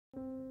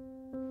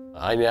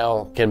I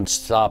now can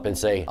stop and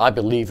say, I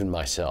believe in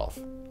myself.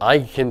 I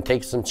can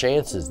take some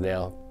chances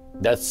now.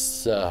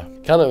 That's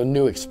kind of a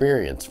new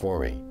experience for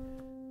me.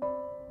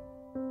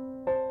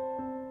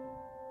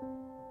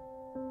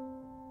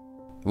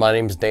 My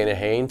name is Dana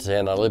Haynes,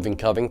 and I live in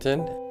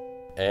Covington,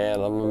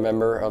 and I'm a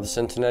member of the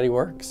Cincinnati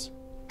Works.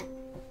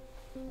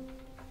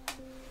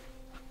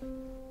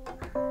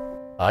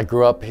 I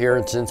grew up here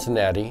in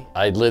Cincinnati.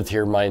 I lived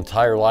here my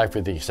entire life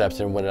with the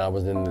exception when I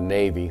was in the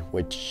Navy,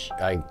 which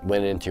I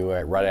went into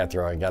right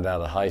after I got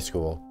out of high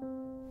school.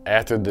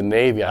 After the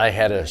Navy, I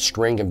had a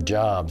string of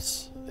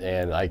jobs,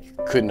 and I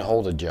couldn't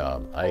hold a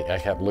job. I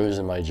kept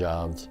losing my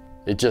jobs.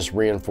 It just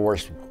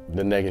reinforced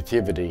the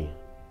negativity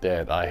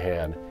that I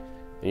had.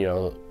 You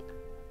know,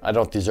 I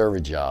don't deserve a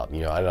job.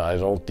 You know, I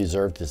don't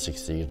deserve to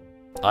succeed.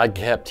 I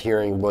kept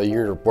hearing, well,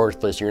 you're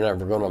worthless, you're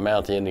never going to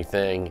amount to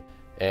anything.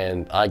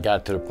 And I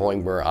got to the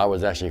point where I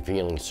was actually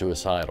feeling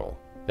suicidal.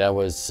 That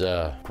was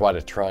quite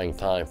a trying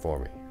time for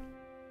me.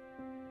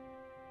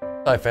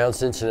 I found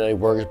Cincinnati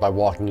Works by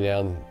walking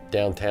down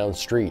downtown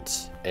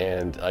streets,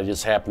 and I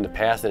just happened to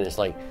pass it, and it's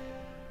like,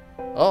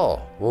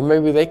 oh, well,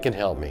 maybe they can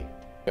help me.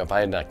 If I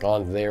had not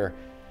gone there,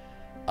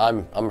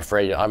 I'm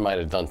afraid I might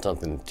have done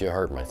something to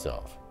hurt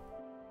myself.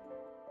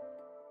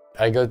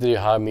 I go to the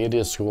Ohio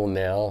Media School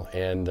now,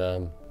 and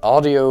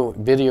audio,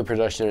 video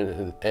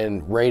production,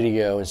 and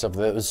radio and stuff,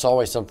 that was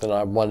always something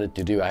I wanted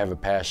to do. I have a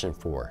passion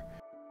for.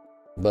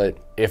 But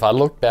if I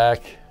look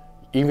back,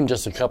 even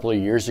just a couple of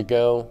years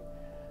ago,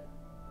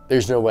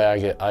 there's no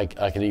way I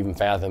could even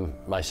fathom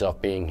myself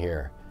being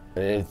here.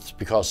 And it's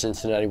because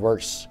Cincinnati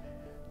Works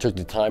took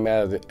the time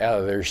out of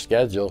their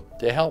schedule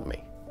to help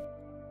me.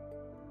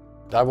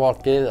 I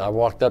walked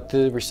up to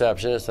the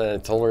receptionist and I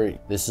told her,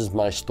 this is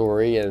my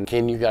story and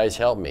can you guys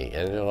help me?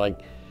 And they're like,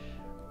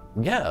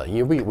 yeah,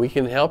 we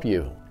can help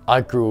you. I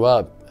grew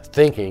up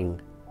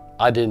thinking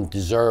I didn't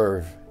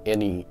deserve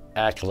any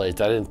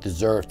accolades. I didn't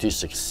deserve to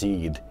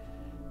succeed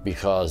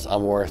because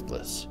I'm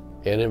worthless.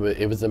 And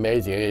it was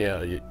amazing. You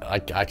know, I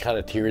kind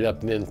of teared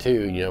up then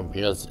too, you know,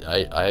 because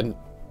I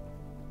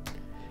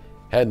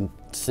hadn't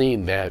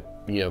seen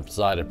that, you know,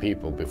 side of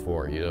people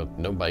before. You know,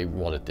 nobody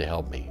wanted to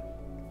help me.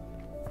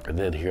 And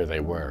then here they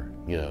were,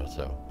 you know,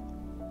 so.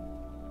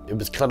 It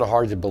was kind of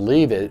hard to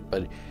believe it,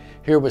 but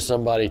here was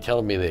somebody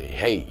telling me that,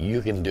 hey,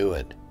 you can do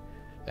it.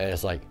 And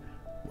it's like,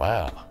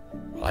 wow,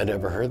 I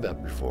never heard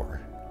that before.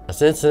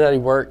 Cincinnati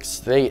Works,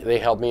 they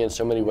helped me in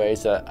so many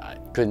ways that I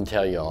couldn't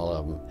tell you all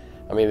of them.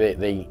 I mean,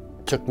 they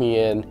took me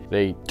in,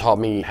 they taught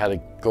me how to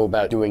go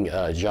about doing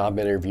a job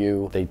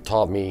interview. They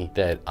taught me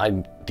that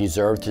I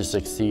deserved to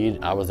succeed.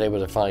 I was able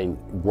to find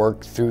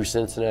work through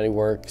Cincinnati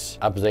Works.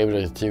 I was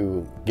able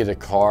to get a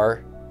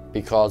car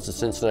because of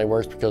Cincinnati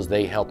Works, because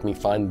they helped me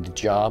find a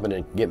job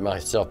and get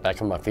myself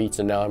back on my feet,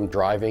 so now I'm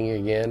driving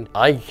again.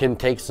 I can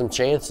take some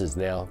chances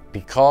now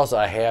because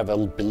I have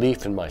a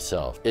belief in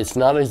myself. It's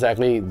not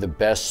exactly the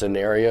best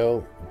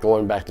scenario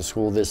going back to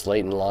school this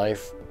late in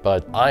life,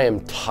 but I am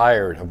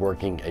tired of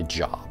working a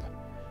job.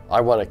 I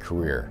want a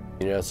career.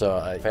 You know, so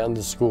I found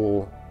the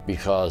school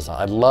because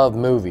I love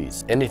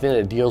movies. Anything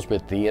that deals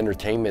with the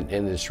entertainment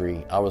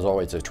industry, I was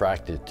always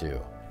attracted to.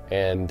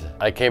 And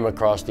I came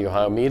across the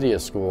Ohio Media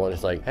School and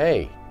it's like,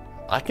 hey,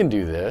 I can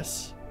do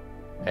this.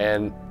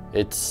 And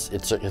it's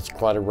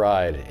quite a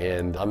ride,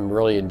 and I'm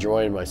really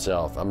enjoying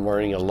myself. I'm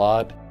learning a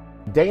lot.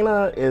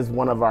 Dana is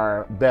one of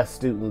our best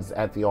students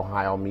at the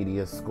Ohio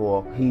Media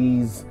School.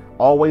 He's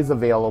always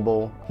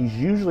available. He's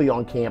usually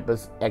on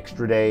campus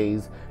extra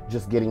days,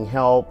 just getting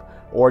help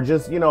or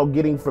just, you know,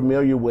 getting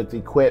familiar with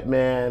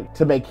equipment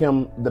to make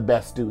him the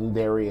best student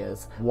there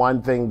is.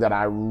 One thing that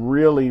I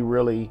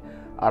really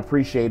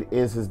appreciate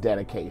is his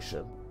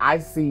dedication. I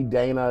see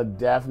Dana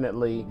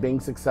definitely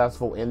being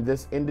successful in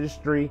this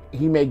industry.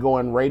 He may go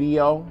in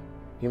radio,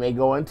 he may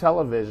go in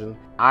television.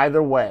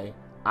 Either way,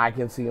 I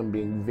can see him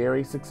being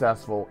very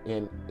successful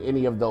in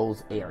any of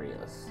those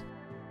areas.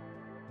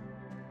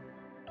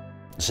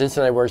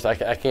 Cincinnati Works, I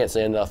can't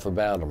say enough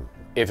about them.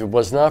 If it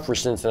was not for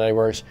Cincinnati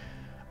Works,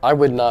 I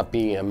would not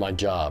be in my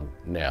job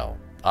now.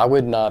 I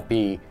would not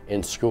be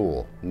in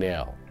school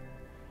now.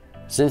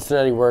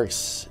 Cincinnati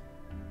Works,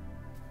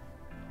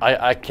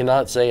 I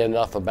cannot say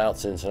enough about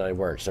Cincinnati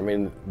Works. I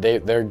mean,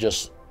 they're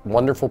just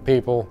wonderful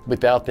people.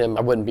 Without them, I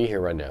wouldn't be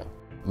here right now.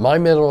 My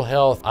mental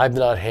health, I've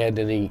not had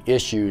any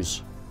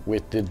issues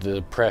with the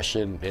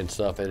depression and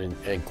stuff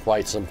in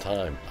quite some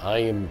time. I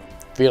am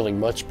feeling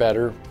much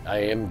better. I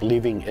am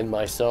believing in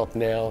myself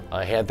now.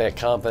 I had that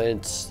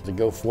confidence to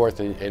go forth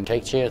and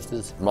take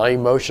chances. My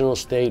emotional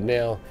state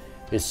now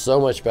is so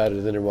much better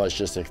than it was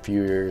just a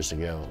few years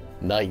ago.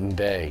 Night and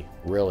day,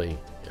 really.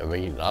 I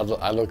mean, I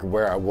look at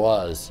where I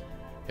was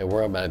and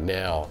where I'm at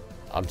now.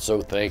 I'm so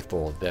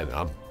thankful that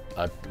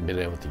I've been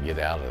able to get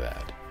out of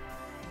that.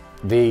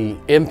 The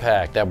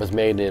impact that was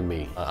made in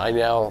me, I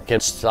now can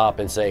stop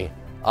and say,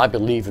 I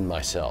believe in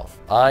myself.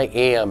 I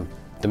am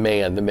the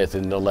man, the myth,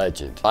 and the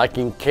legend. I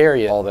can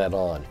carry all that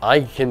on.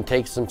 I can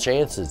take some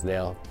chances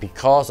now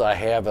because I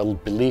have a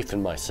belief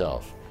in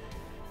myself.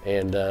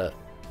 And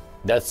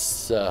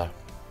that's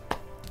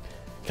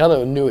kind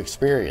of a new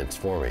experience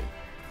for me,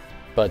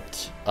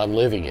 but I'm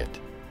living it.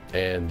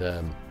 And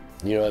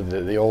you know,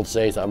 the old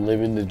saying, I'm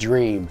living the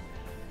dream.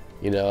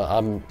 You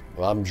know,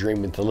 I'm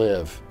dreaming to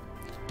live.